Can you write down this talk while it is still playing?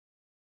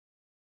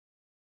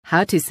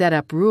How to set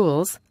up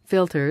rules,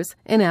 filters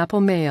in Apple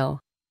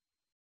Mail.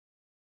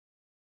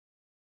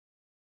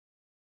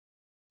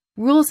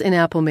 Rules in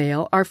Apple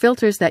Mail are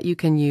filters that you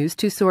can use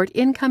to sort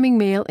incoming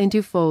mail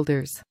into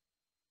folders.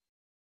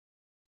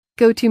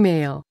 Go to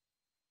Mail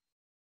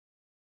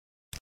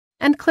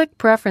and click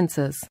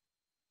Preferences.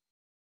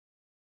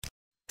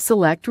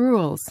 Select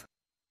Rules.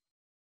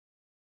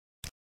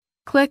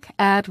 Click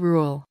Add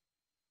Rule.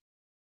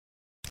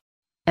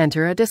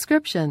 Enter a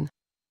description.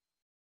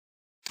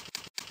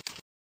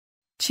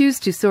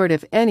 Choose to sort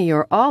if any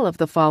or all of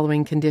the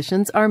following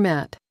conditions are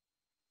met.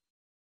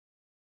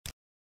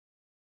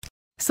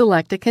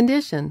 Select a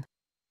condition.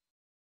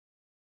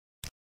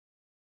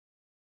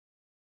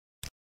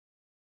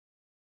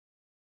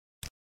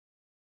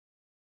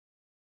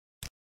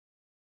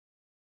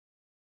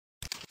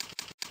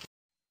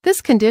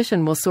 This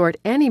condition will sort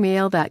any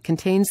mail that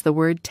contains the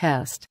word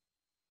test.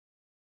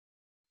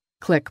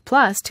 Click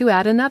plus to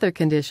add another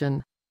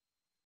condition.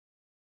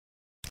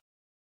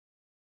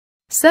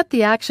 Set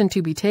the action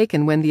to be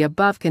taken when the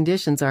above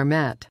conditions are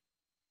met.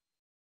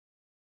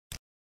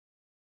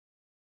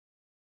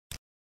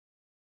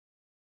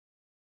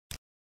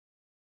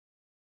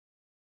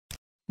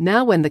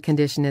 Now when the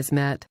condition is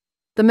met,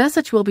 the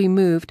message will be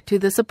moved to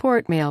the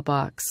support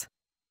mailbox.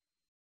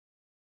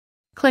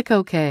 Click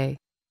OK.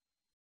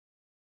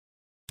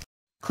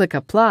 Click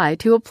Apply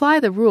to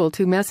apply the rule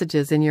to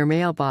messages in your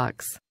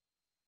mailbox.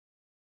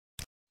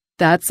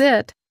 That's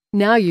it!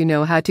 Now you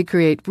know how to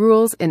create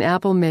rules in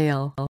Apple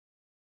Mail.